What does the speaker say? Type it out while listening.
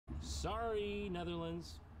Sorry,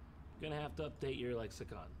 Netherlands. Gonna have to update your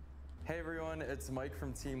lexicon. Hey everyone, it's Mike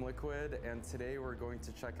from Team Liquid, and today we're going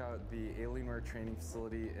to check out the Alienware training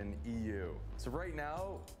facility in EU. So right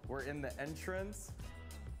now, we're in the entrance.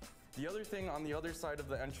 The other thing on the other side of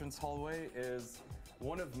the entrance hallway is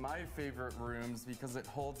one of my favorite rooms because it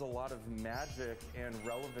holds a lot of magic and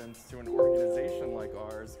relevance to an organization like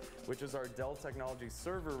ours, which is our Dell Technologies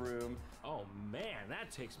server room. Oh man, that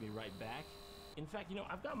takes me right back. In fact, you know,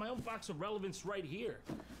 I've got my own box of relevance right here.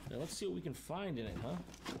 Now let's see what we can find in it, huh?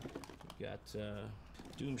 We've got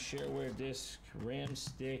Doom shareware disk, RAM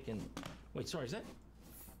stick, and wait, sorry, is that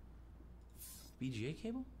VGA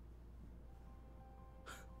cable?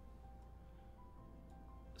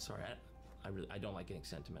 Sorry, I don't like getting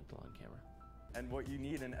sentimental on camera. And what you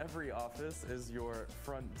need in every office is your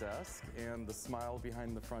front desk and the smile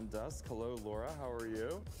behind the front desk. Hello, Laura, how are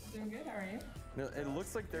you? Doing good, how are you? No, it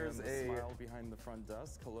looks like there's a smile behind the front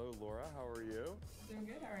desk. Hello, Laura, how are you? Doing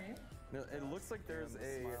good, how are you? No, it looks like there's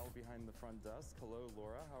a smile behind the front desk. Hello,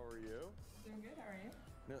 Laura, how are you? Doing good, how are you?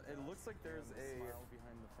 No, it looks like there's a smile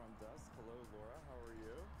behind the front desk. Hello, Laura, how are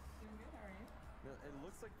you? Doing good, how are you? No, it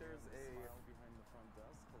looks like there's a smile behind the front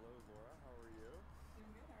desk. Hello, Laura, how are you?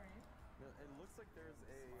 Doing good, how are you? No, it looks like there's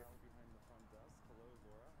a smile behind the front desk. Hello,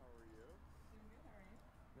 Laura, how are you? Doing good, how are you?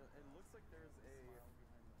 No, it looks like there's a smile behind the front desk. Hello, Laura, how are you? Doing good, how are you? No, it looks like there's a smile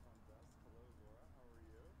behind the front desk. Hello, Laura, how are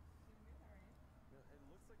you? Doing good, how are you? No, it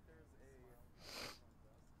looks like there's a smile behind the front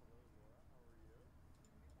desk. Hello, Laura, how are you?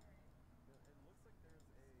 No, it looks like there's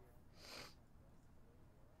a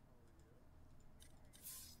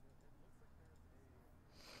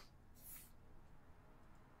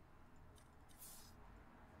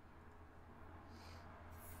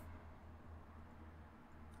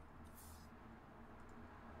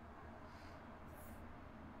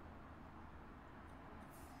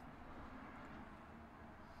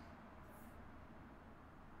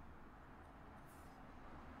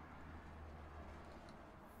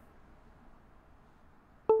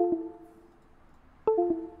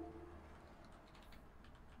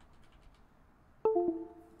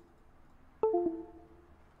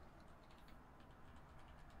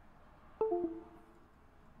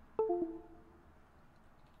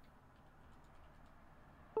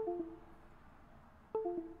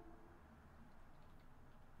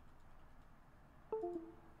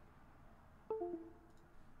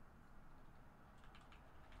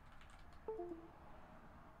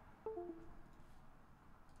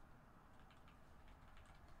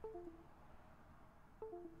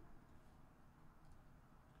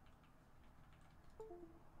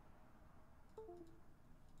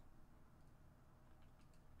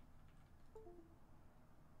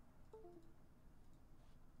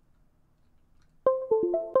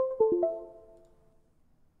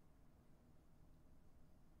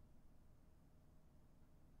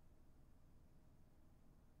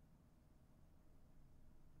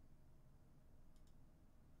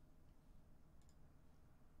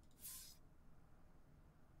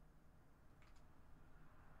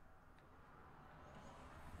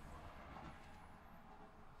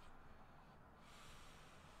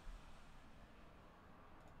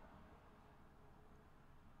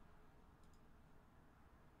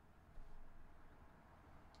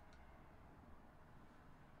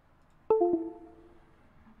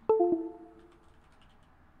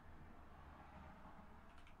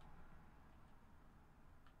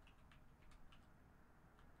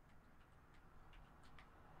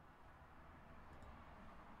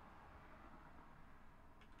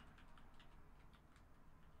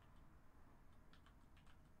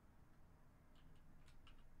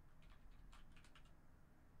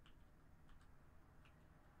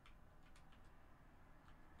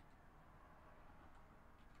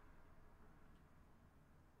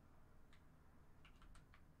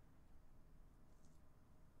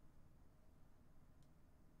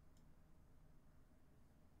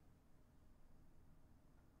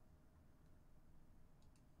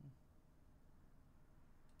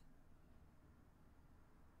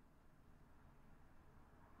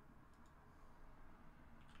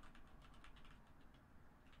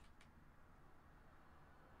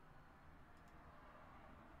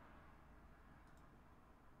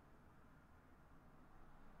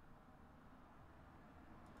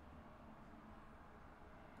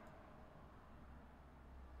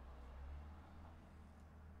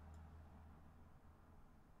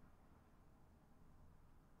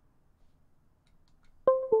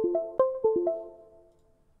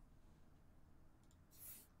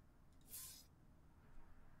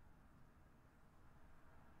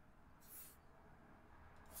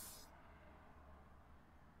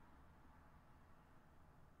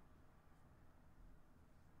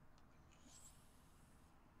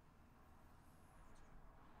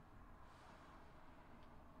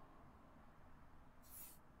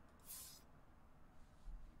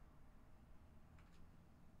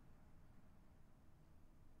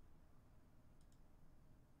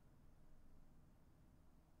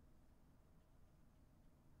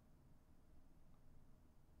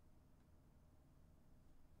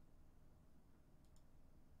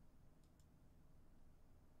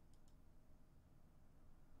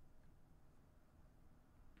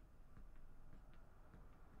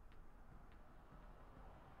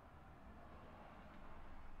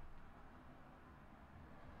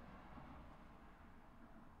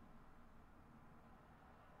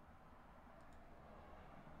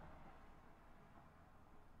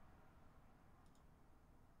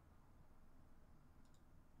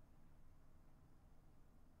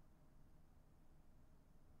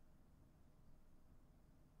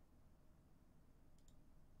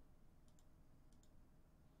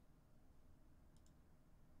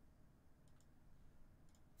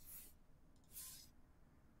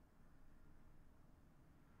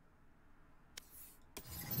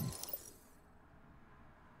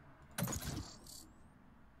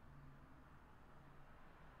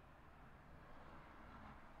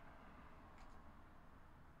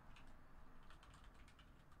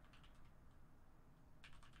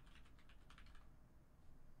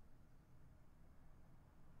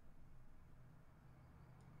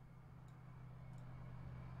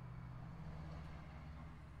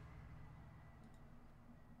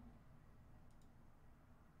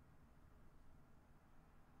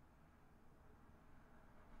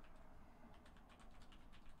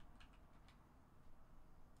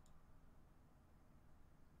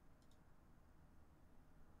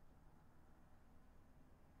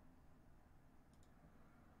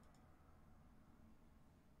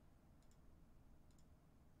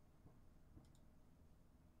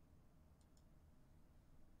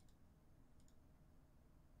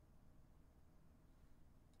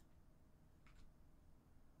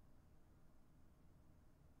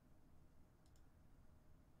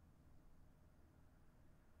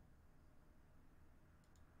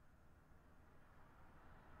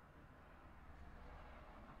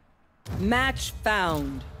Match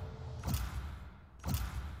found.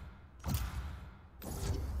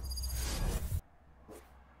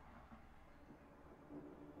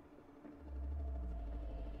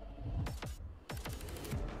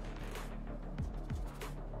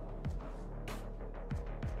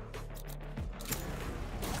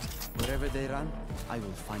 Wherever they run, I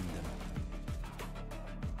will find them.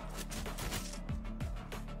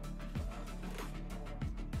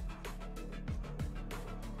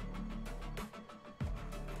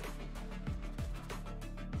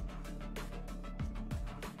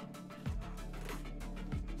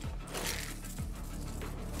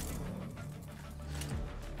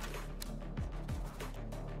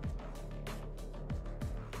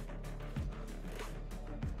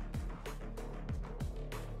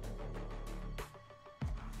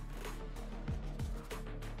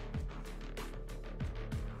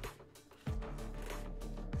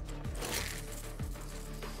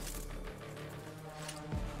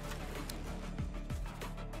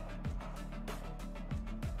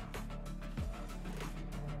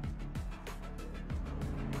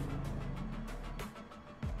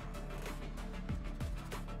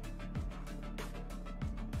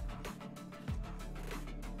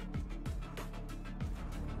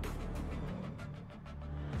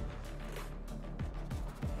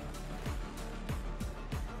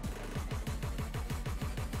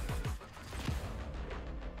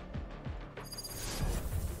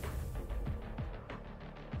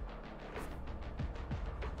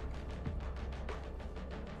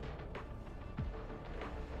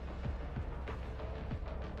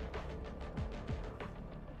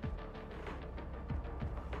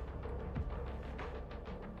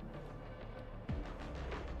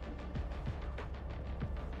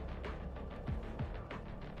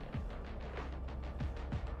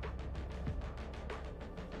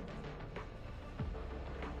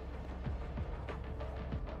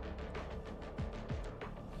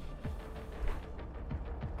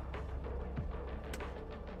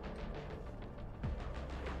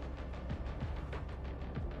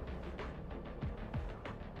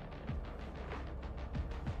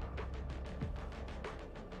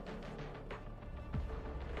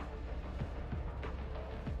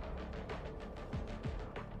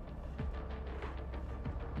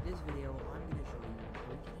 In this video, I'm going to show you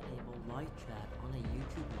how you can enable live chat on a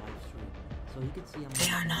YouTube live stream. So you can see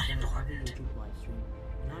They are not important. YouTube live stream.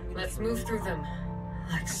 And I'm gonna Let's show move you through how- them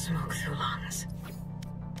like smoke through lungs.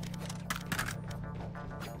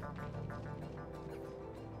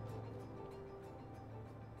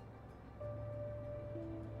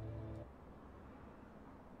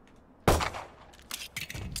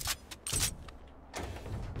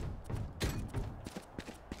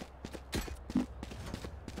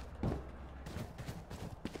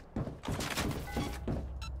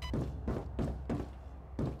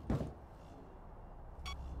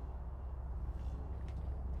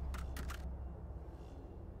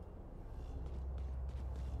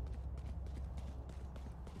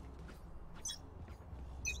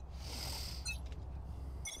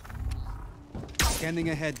 Scanning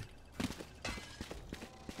ahead.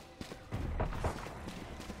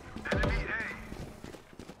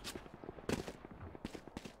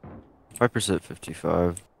 Viper's at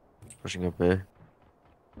 55. Pushing up A.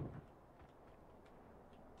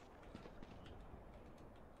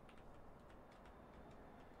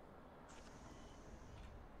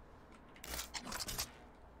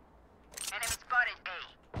 Enemy spotted A.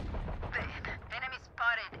 Enemy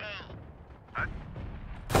spotted A.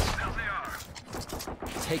 There they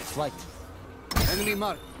are. Take flight. Enemy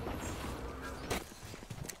mark.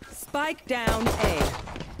 Spike down A.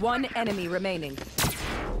 One enemy remaining.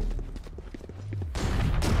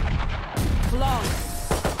 Flawless.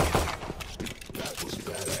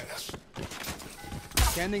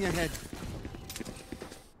 Scanning ahead.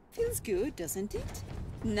 Feels good, doesn't it?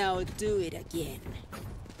 Now do it again.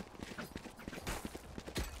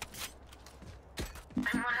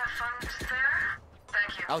 Anyone have funds there?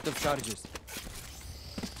 Thank you. Out of charges.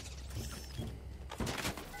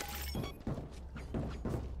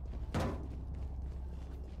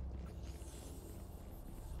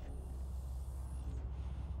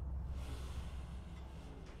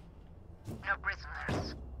 No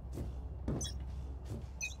prisoners.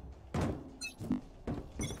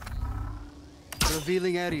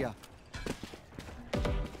 Revealing area.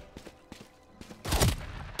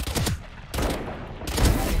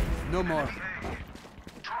 No more.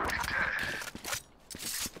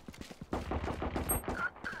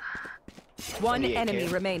 One enemy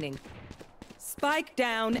remaining. Spike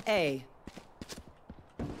down A.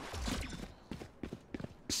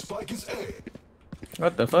 Spike is A.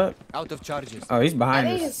 What the fuck? Out of charges. Oh, he's I behind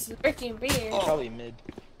think us. it's freaking beer. Probably mid.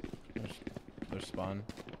 There's spawn.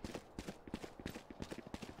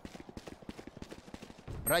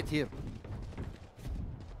 Right here.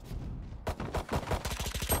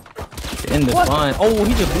 In the spawn. Oh,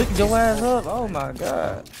 he just blicked your ass up. Oh my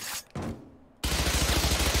god.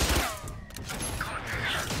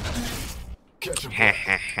 Catch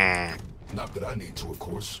him. Not that I need to, of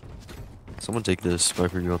course. Someone take this.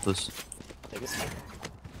 Viper, you got this? Take it.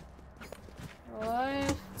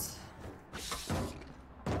 What?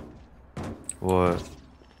 What?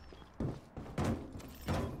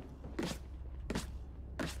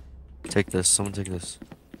 Take this. Someone take this.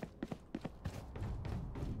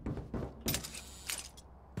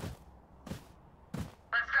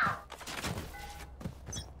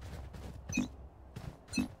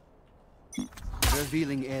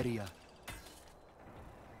 Revealing area.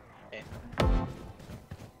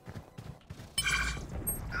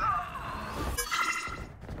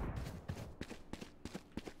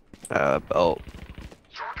 Belt.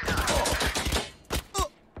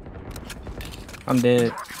 I'm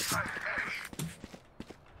dead.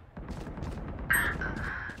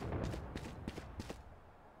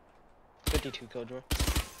 Killjoy.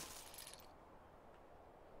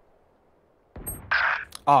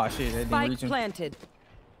 Oh shit, that didn't Spike reach him. planted.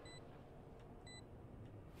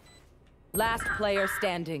 Last player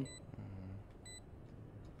standing.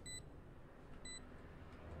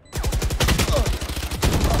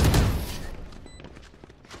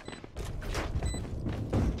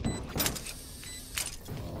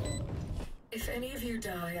 If any of you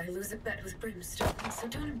die, I lose a bet with Brimstone, so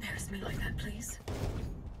don't embarrass me like that, please.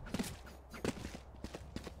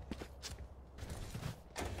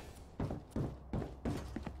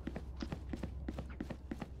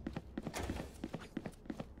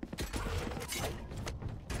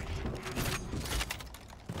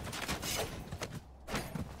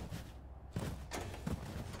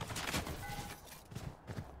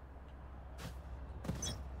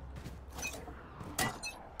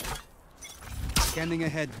 Scanning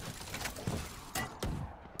ahead.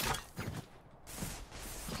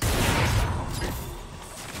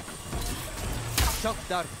 Shock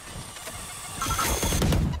dart.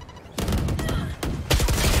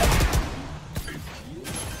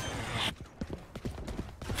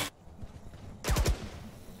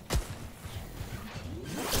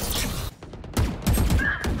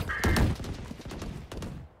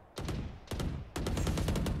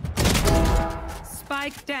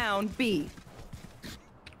 Spike down B.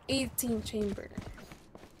 18 chamber.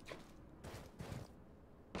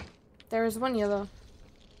 There was one yellow.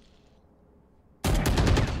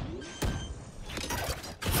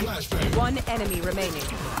 One enemy remaining.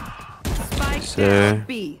 Spike So, down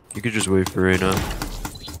B. you could just wait for Reyna. Is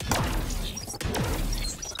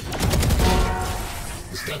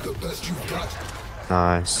that the best you've got?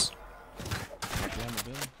 Nice.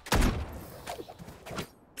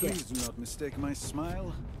 Please do not mistake my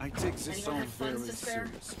smile. I take this all very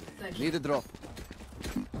seriously. Need a drop.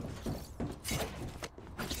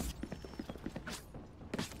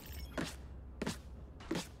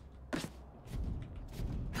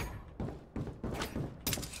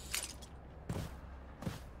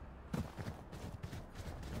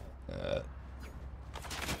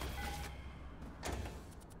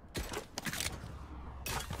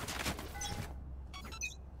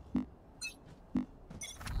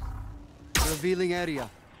 Revealing area.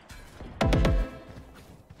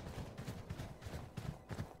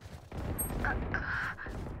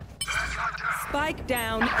 Spike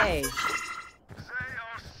down A.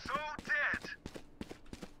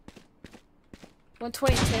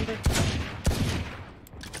 120 chamber.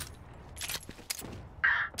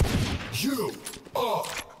 You are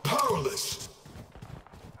powerless.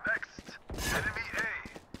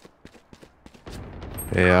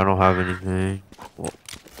 Hey, I don't have anything. Well,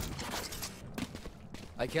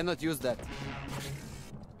 I cannot use that.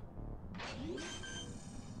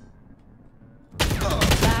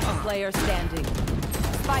 Last player standing.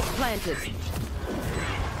 Spike planted.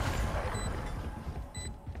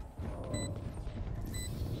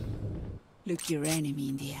 Look your enemy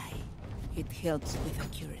in the eye. It helps with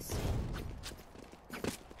accuracy.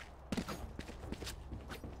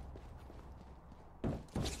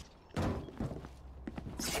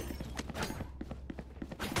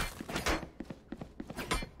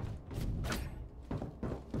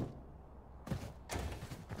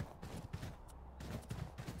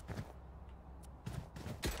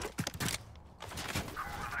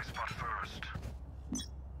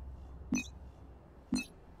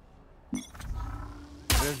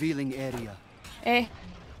 Revealing area. Eh.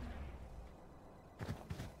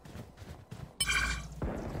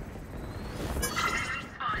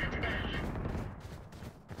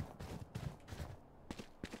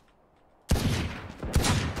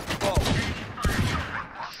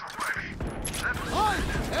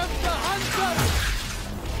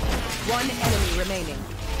 remaining.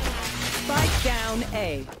 Spike down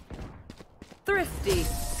A. Thrifty.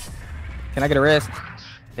 Can I get a rest?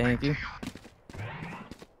 Thank you.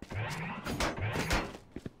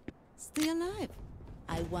 Stay alive.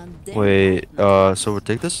 I want them. Wait, Silver,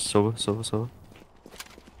 take this. Silver.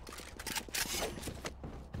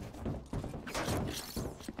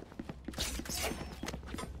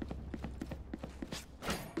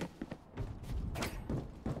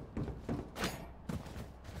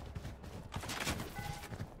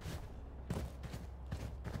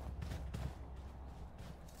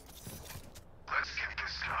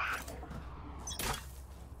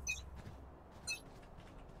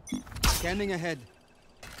 Scanning ahead.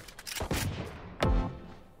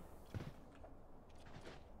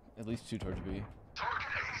 At least 2 towards B.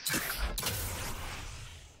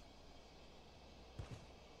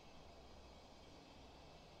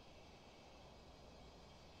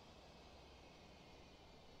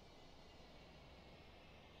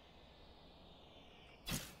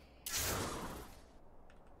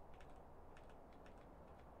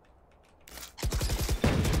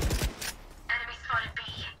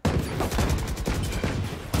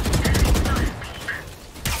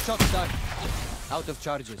 Shot done. Out of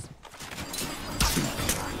charges.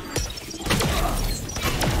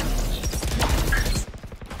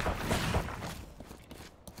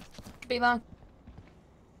 Be long.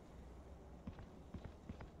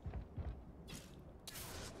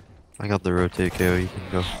 I got the rotate KO. You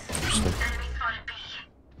can go.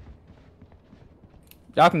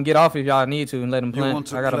 Y'all can get off if y'all need to and let him You plant. want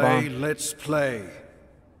to I got play? a bomb. Let's play.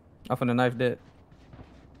 Off on the knife dead.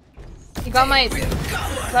 You got my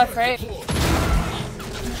left, right?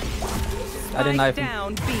 I didn't knife Spike him.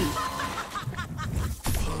 down B.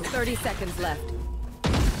 30 seconds left.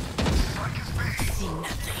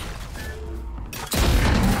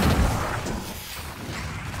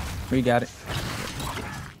 We got it.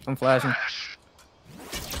 I'm flashing.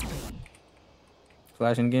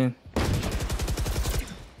 Flashing again.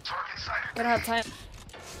 We don't have time.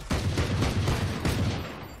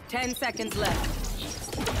 10 seconds left.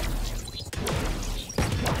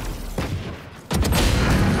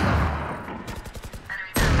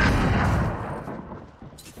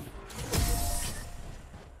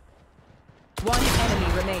 One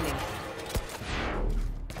enemy remaining.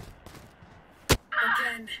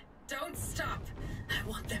 Again, don't stop. I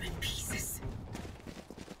want them in pieces.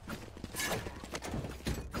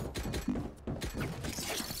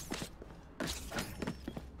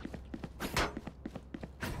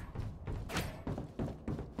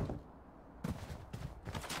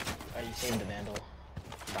 Are you saving the Vandal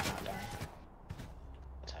by not dying?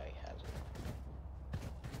 That's how he has it.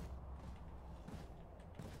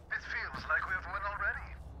 It feels like we have won already.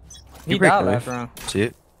 He break died the last knife. round. See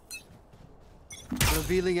it?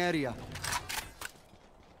 Revealing area.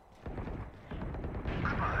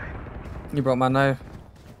 You broke my knife.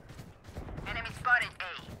 Enemy spotted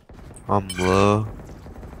A. I'm low.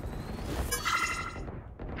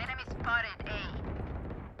 Enemy spotted A.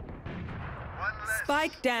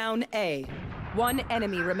 Spike down A. One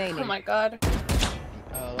enemy remaining. Oh my god.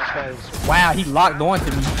 That's why it's Wow, he locked on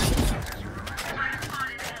to me.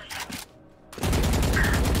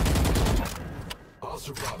 I'll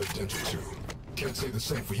survive Identity 2. Can't say the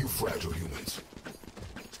same for you fragile humans.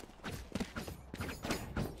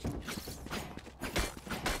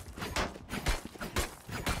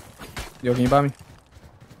 Yo, can you buy me?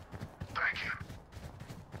 Thank you.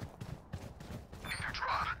 Need a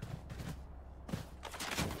drop.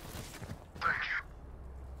 Thank you.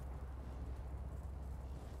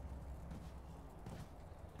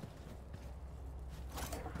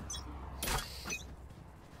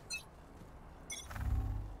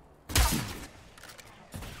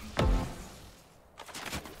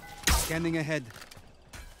 Scanning ahead.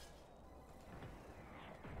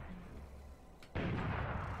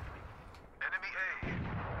 Enemy A.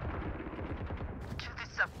 Kill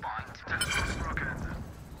disappoint. Teleport's broken.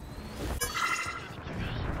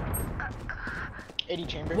 80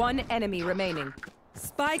 chamber. One enemy remaining.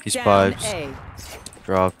 Spike He's down pipes. A.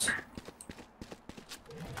 Dropped.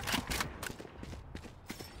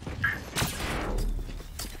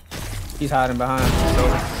 He's hiding behind.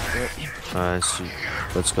 Nice.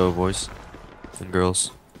 Let's go, boys and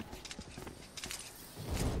girls.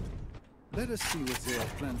 Let us see what they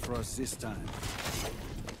have planned for us this time.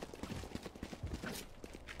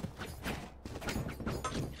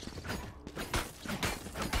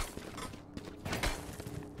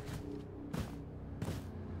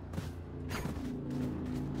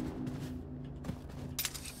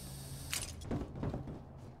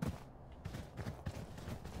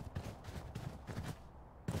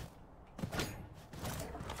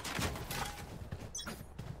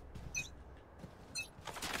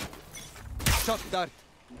 Shock dart.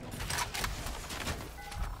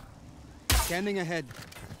 Scanning ahead.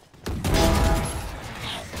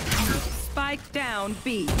 Spike down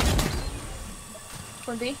B.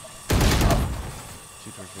 For B.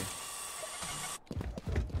 Two towards B.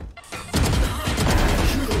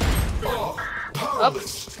 Up.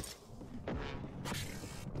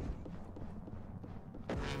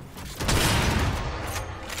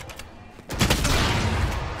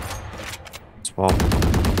 Swap.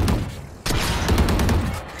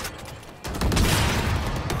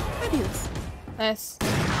 Nice. I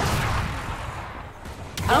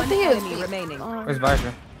don't think it was enemy remaining. Where's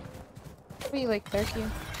Viper? Maybe like 30.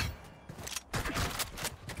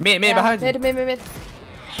 Mid behind you. Mid.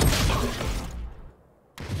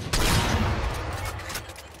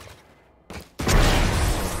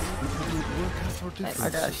 I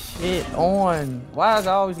got shit on. Why does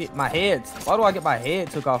I always get my head? Why do I get my head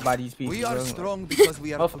took off by these people? We are bro? strong because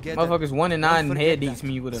we are together. Motherfuckers 1 and 9 Don't head forget beats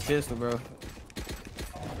me with a pistol, bro.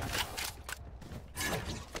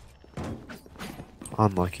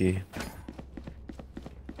 Unlucky.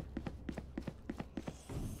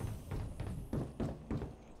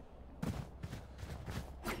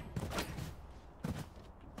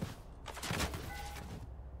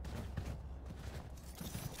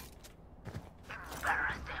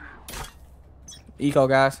 Eco,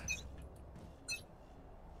 guys.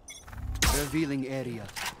 Revealing area.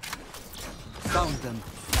 Found them.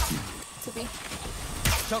 To be.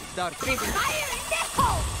 Shock dart.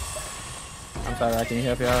 I'm sorry, I can't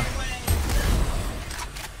help y'all.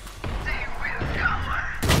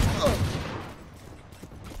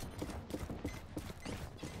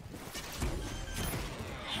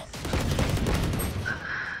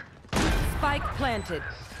 Spike planted.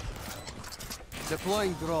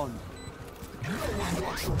 Deploying drone.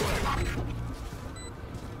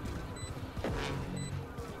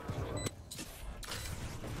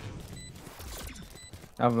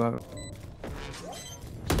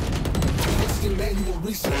 Manual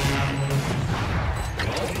reset.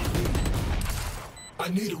 I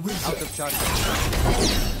need a reset. Out of charge.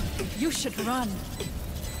 You should run.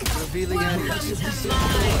 Revealing area.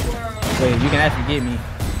 Wait, you can actually get me.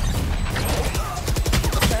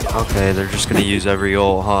 Okay, they're just gonna use every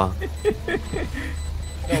ult, huh?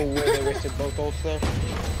 No way they wasted both ults there.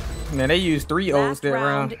 Man, they used 3 ults Last that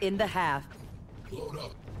round round. in the half. Load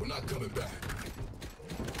up. We're not coming back.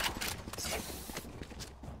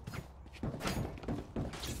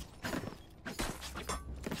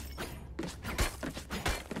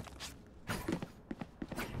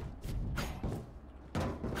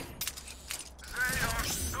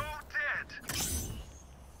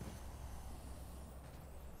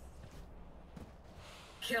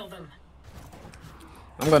 Kill them.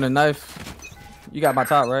 I'm gonna knife. You got my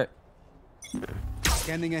top, right?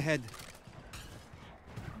 Scanning ahead.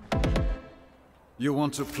 You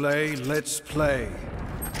want to play? Let's play.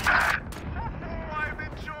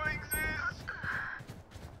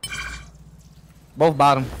 Both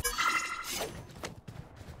bottom.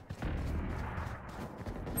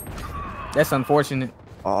 That's unfortunate.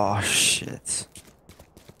 Oh shit.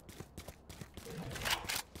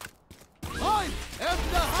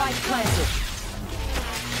 Spike planted.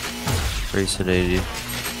 Race at 80.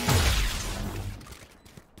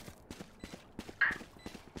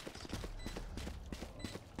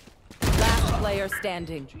 Last player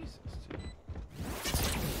standing. Get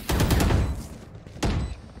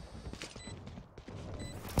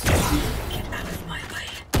out of my way.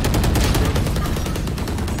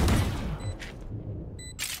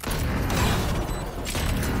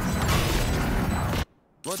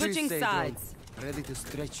 What do you Switching say, sides. drone? Ready to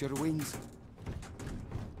stretch your wings?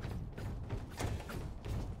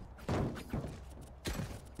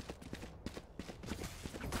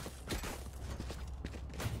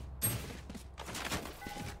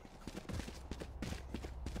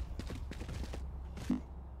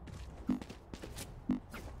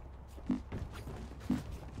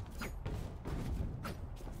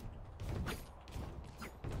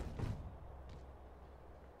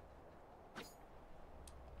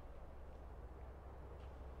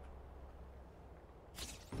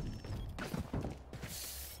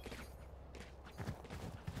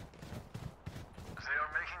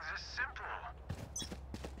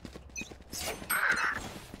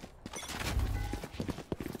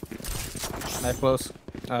 Knife close.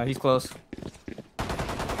 He's close.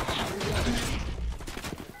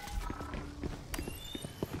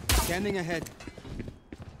 Scanning ahead.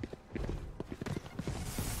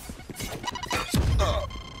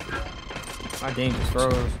 My game just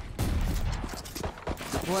froze.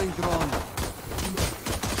 Deploying drone.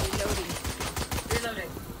 Reloading.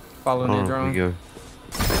 Following that We drone. go.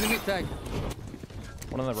 Enemy tag.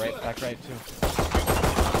 One on the right, back right too.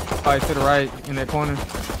 Oh, to the right in that corner.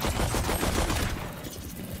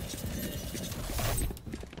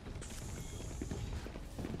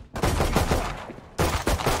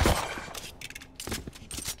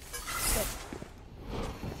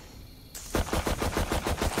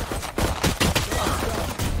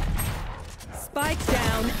 Spike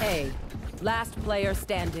down A. Last player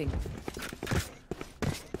standing.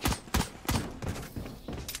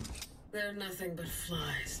 They're nothing but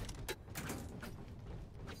flies.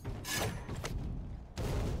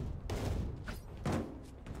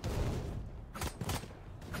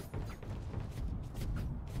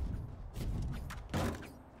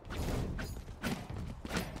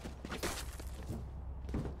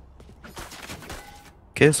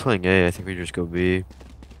 Kid's playing A. I think we just go B.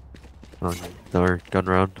 On another gun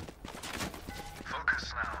round.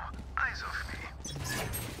 Focus now. Eyes off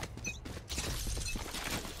me.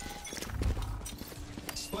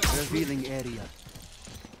 Revealing area.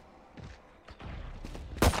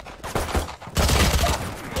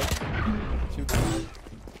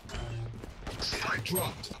 Spike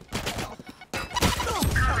dropped.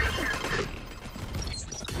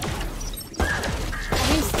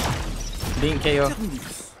 Being KO.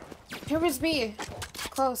 Here was me.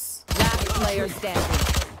 Close. Last player standing.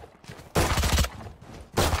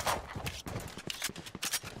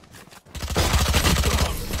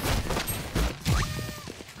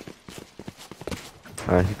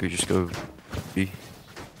 I think we just go B.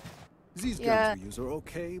 These Yeah. guns we use are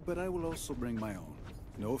okay, but I will also bring my own.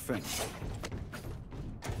 No offense.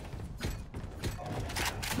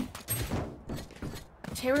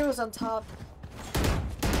 Taylor was on top.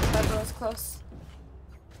 Viper was close.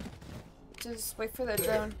 Just wait for the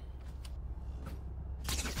drone.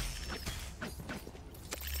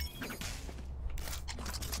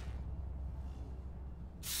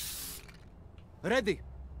 Ready.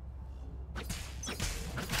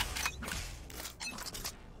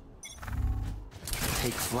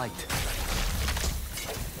 Take flight.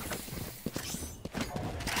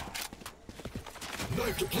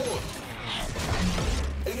 Knife deployed.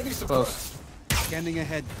 Enemy Close. suppressed. Scanning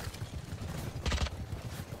ahead.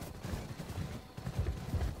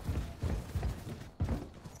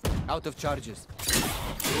 Out of charges.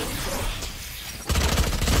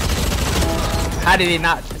 How did he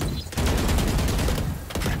not?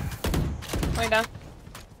 Going down.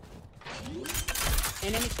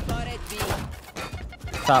 Enemy spotted B.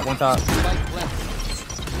 Top, one top. Spike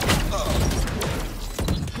left.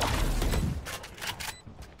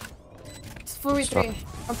 It's 4v3.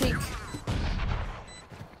 On peak.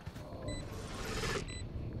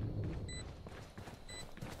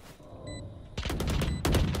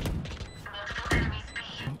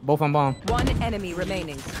 Both on bomb. One enemy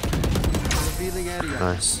remaining. Revealing area.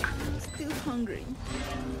 Nice. Still hungry.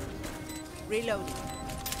 Reloading.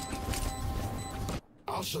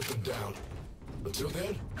 I'll shut them down. Until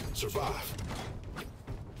then, survive.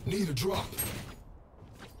 Need a drop.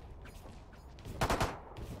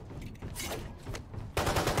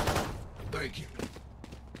 Thank you.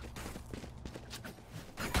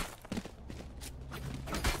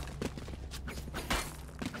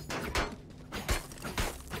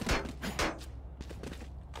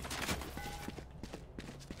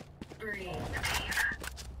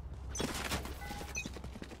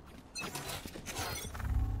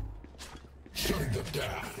 Shutting them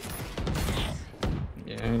down.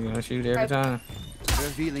 Yeah, you're gonna shoot every time.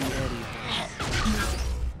 Revealing area.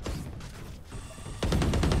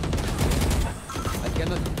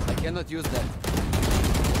 I cannot use that.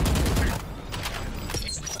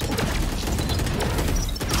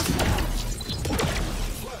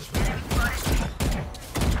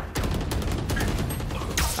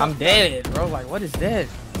 I'm dead, bro. Like, what is that?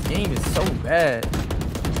 This game is so bad.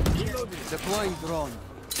 Deploying drone.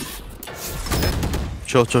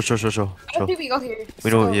 Chill. I don't think we go here. We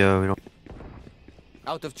don't. So- Yeah, we don't.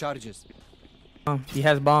 Out of charges. He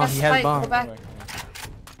has bomb. He has Spike, go bomb. back.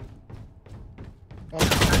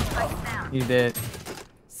 He's dead.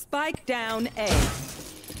 Spike down A.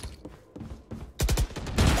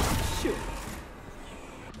 Sure.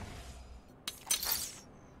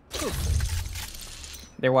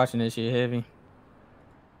 They're watching this shit heavy.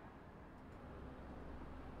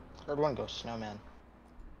 Third one goes snowman.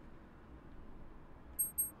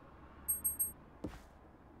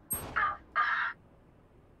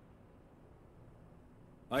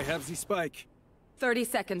 I have the spike. 30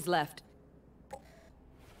 seconds left.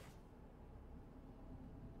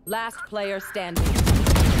 Last player standing.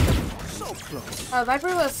 So close.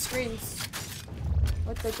 Viper was screens.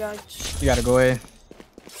 With the judge. You gotta go ahead.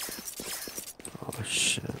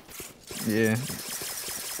 Yeah.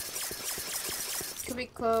 Could be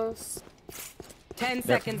close. 10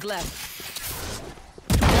 seconds left.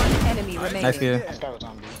 One enemy remaining. Nice kill. Let's go with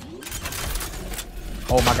zombie.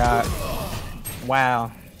 Oh my god.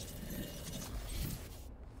 Wow.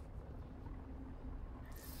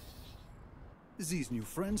 These new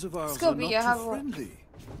friends of ours go, are B, not I have too one. friendly.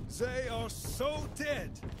 They are so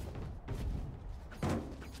dead.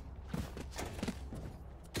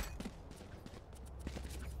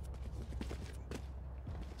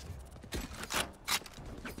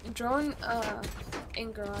 Drone,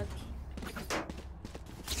 in garage.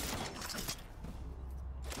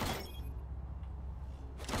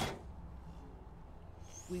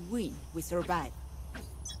 We win. We survive.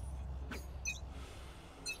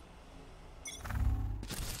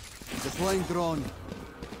 Deploying drone.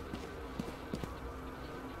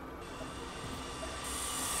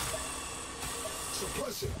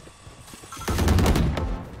 Suppressing.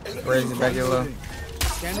 Where is it? Back yellow.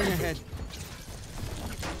 Scanning ahead.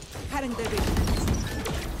 Cutting the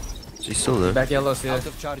vision. She's still there. Back yellow still. Out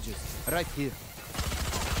of charges. Right here.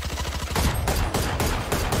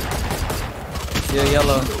 Still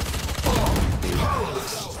yellow.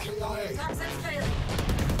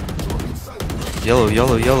 Yellow,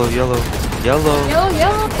 yellow, yellow, yellow, yellow. Yellow,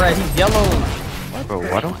 yellow. Brad, he's yellow.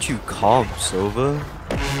 Bro, why don't you calm, Sova?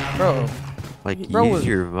 Bro. Like, Bro use was-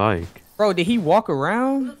 your mic. Bro, did he walk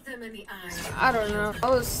around? Look them in the eye. I don't know. I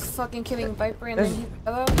was fucking killing Viper and then he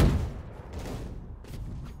fell out.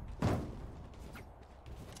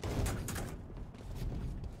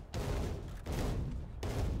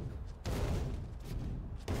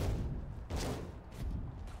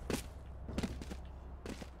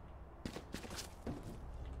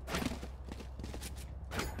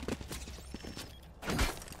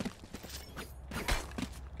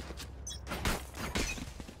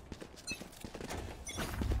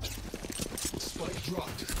 Spike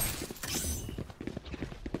dropped.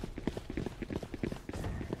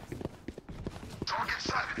 Target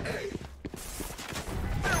sighted. A.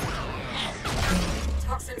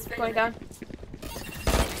 Toxins Going down.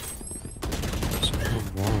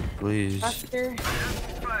 Come on, please. Faster.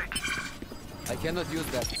 I cannot use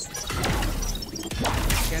that.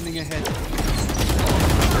 Scanning ahead.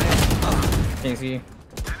 Can't see you.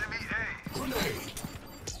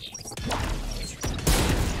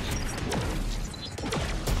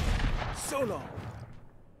 So long.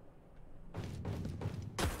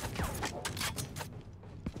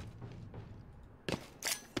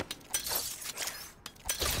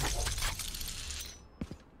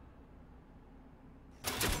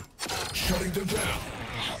 Shutting them down.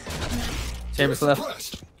 Chambers left.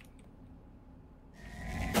 Suppressed.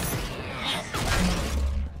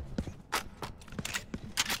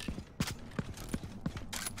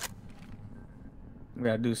 We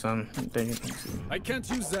gotta do something. I can't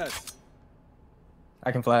use that.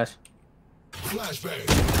 I can flash.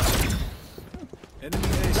 Flashbang. Enemy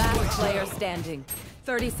A. Last player standing.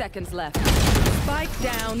 30 seconds left. Spike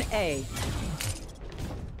down A.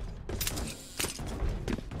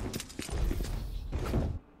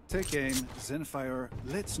 Take aim, Zenfire.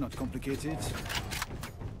 Let's not complicate it.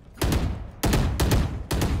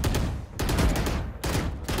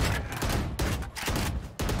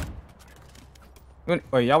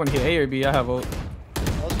 Wait, y'all wanna hit A or B? I have ult.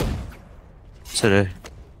 Today.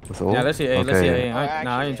 With ult? Yeah, let's hit A. Let's Okay, hit yeah. A.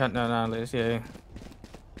 Nah, I ain't trying. Nah, let's hit A.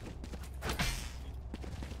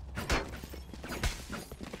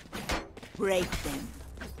 Break them.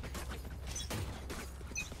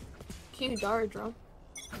 King Dara drone.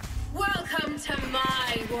 Welcome to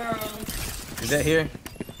my world. Is that here?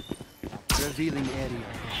 Revealing area.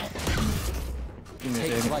 Give me a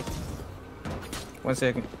Take second. flight. 1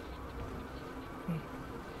 second.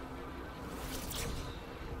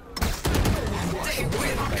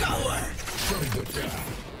 Shutting them down.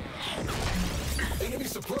 Enemy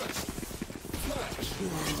suppressed. Flash.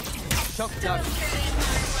 Shock charge.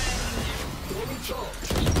 Throwing charge.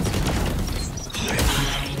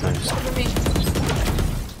 Over me.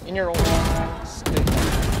 In your own.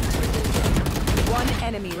 One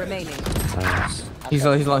enemy remaining. Nice. He's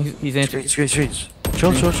entering. Screens.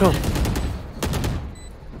 Chill.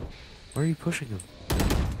 Why are you pushing him?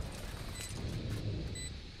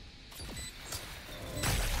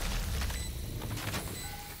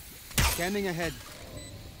 Scanning ahead.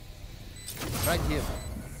 Right here.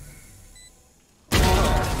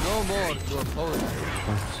 No more to oppose.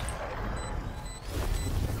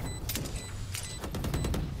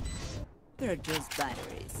 They're just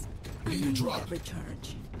batteries. Need a drop.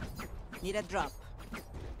 Recharge. Need a drop.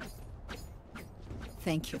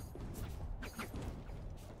 Thank you.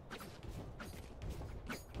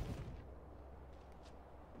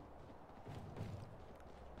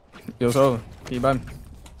 Yo, so, keep on.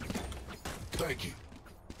 Thank you.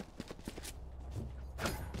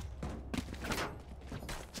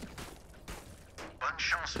 Bonne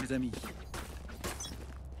chance, mes amis.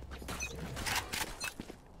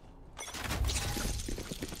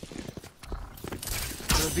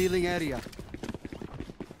 Revealing area.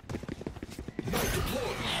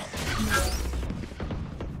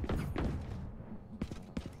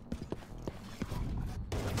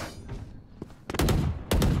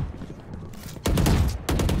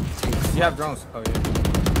 You have drones. Oh yeah.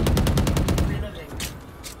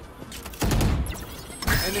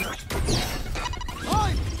 Enemy.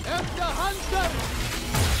 Oi! After hunter!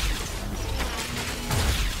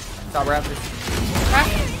 Top Raptors.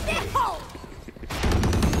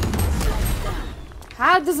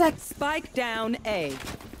 How does that spike down A?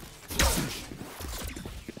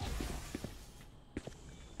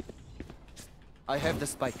 I have the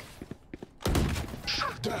spike.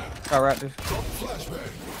 Top Raptors.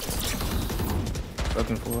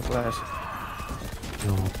 Looking for a flash.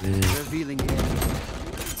 Oh man. Revealing area.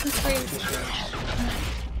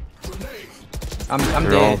 I'm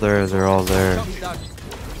They're dead. all there. They're all there.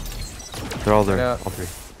 They're all there. Yeah. All three.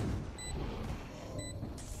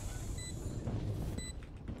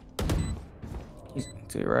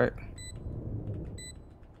 To your right.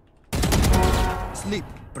 Sleep,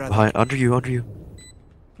 brother. Behind, under you, under you.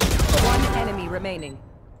 One enemy remaining.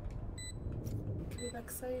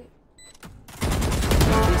 backside?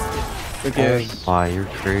 Okay. Oh my, you're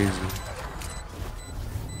crazy.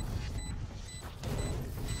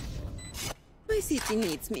 My city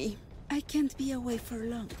needs me. I can't be away for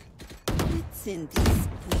long. Let's end this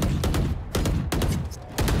quickly.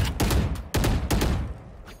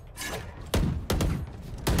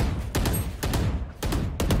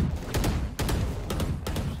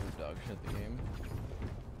 Dog shit the game.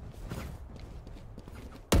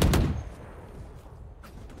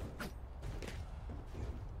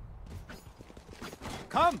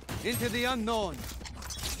 Come into the unknown.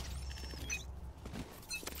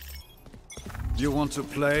 You want to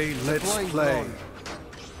play? Let's Deploying play. drone.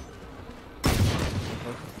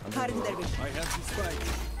 I have the spike.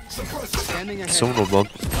 Scanning ahead. Someone will bump.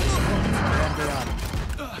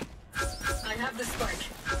 I have the spike.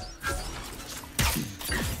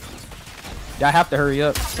 Y'all have to hurry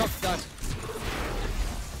up. Shot done.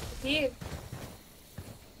 Here.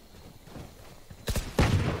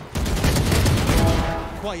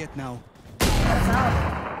 Quiet now.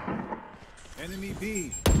 Enemy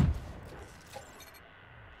B.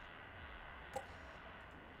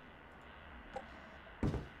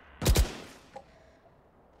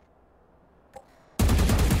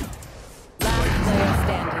 Last player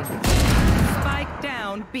standing. Spike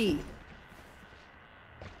down B.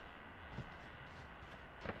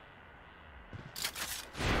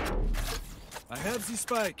 I have the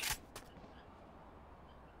spike.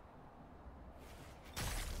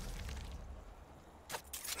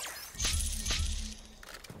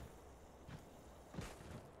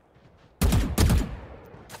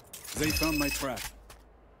 They found my trap.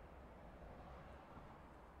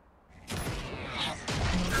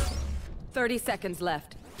 Thirty seconds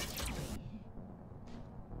left.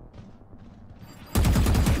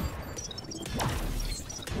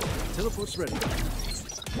 Teleport's ready.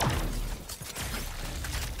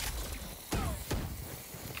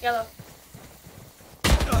 Yellow.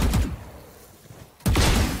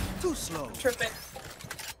 Too slow. Tripping.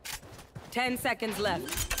 10 seconds left.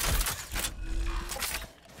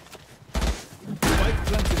 Spike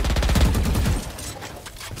planted.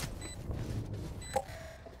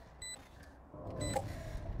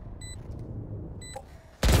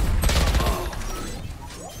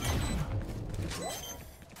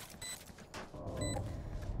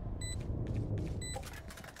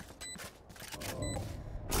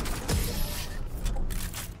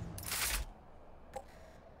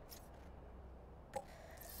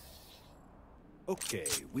 Okay,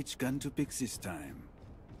 which gun to pick this time?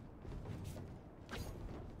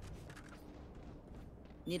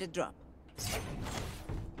 Need a drop.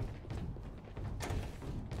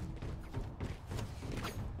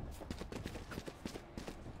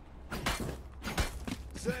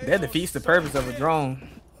 That defeats the purpose of a drone.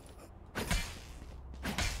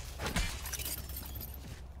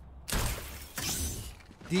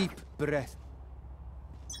 Deep breath.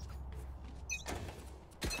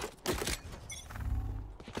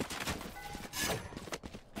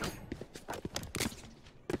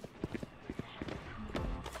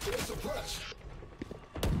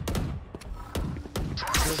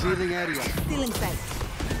 Revealing area. Still in sight.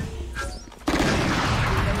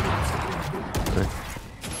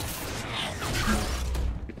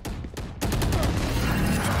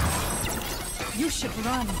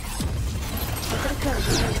 Run.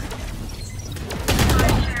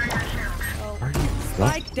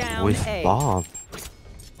 Spike down with A. Bob.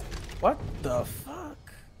 What the fuck?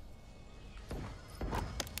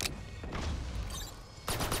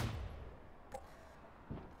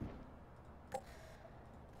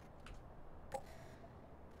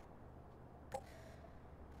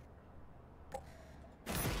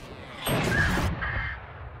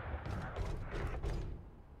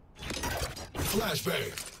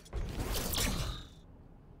 Flashbang.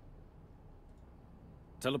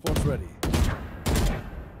 Teleport's ready.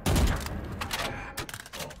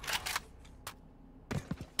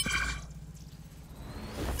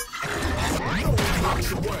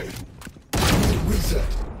 Knocks away. Reset.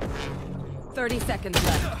 30 seconds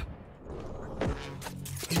left.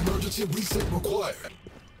 Emergency reset required.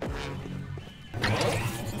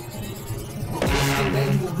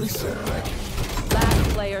 Manual reset. Thank you. Last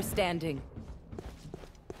player standing.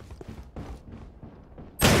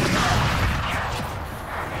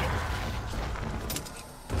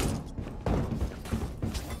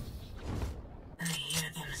 I hear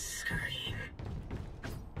them scurrying.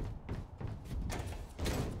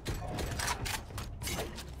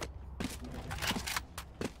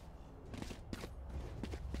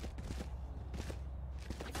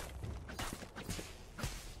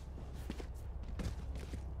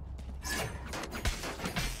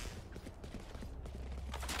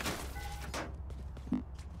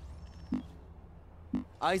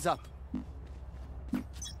 Eyes up.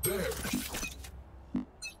 There.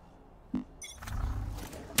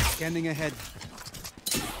 Scanning ahead.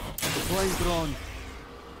 Deploying drone.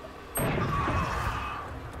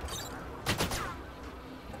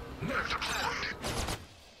 Net deployed.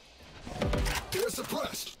 They're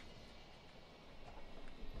suppressed.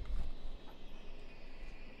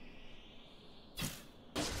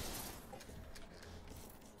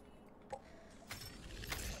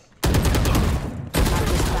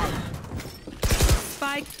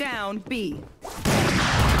 Spike down B.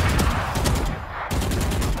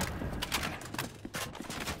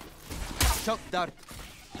 Shock dart.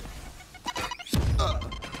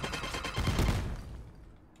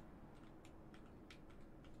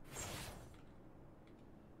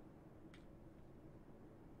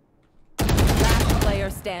 Last player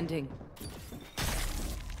standing.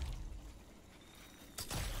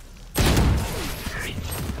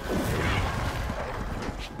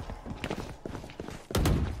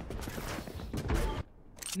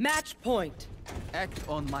 Match point. Act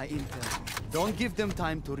on my intel. Don't give them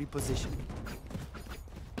time to reposition.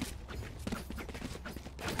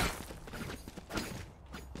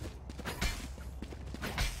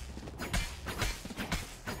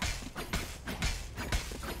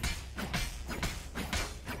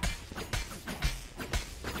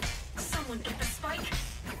 Someone get the spike.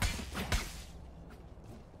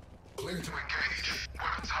 Clear to engage.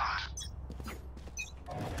 Weapons hot.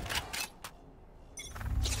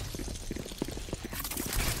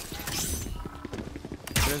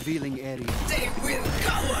 Revealing area. They will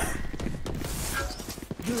cover.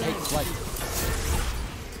 Take flight.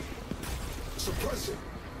 Suppressing.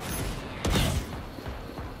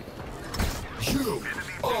 You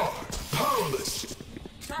are powerless.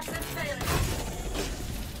 Toxin failing.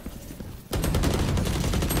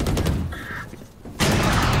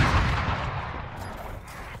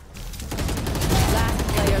 Last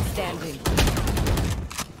player standing.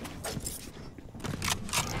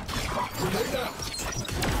 Grenade out.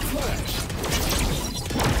 Flash.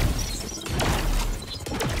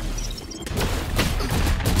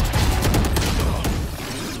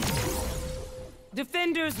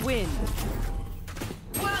 Defenders win.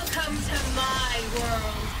 Welcome to my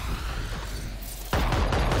world.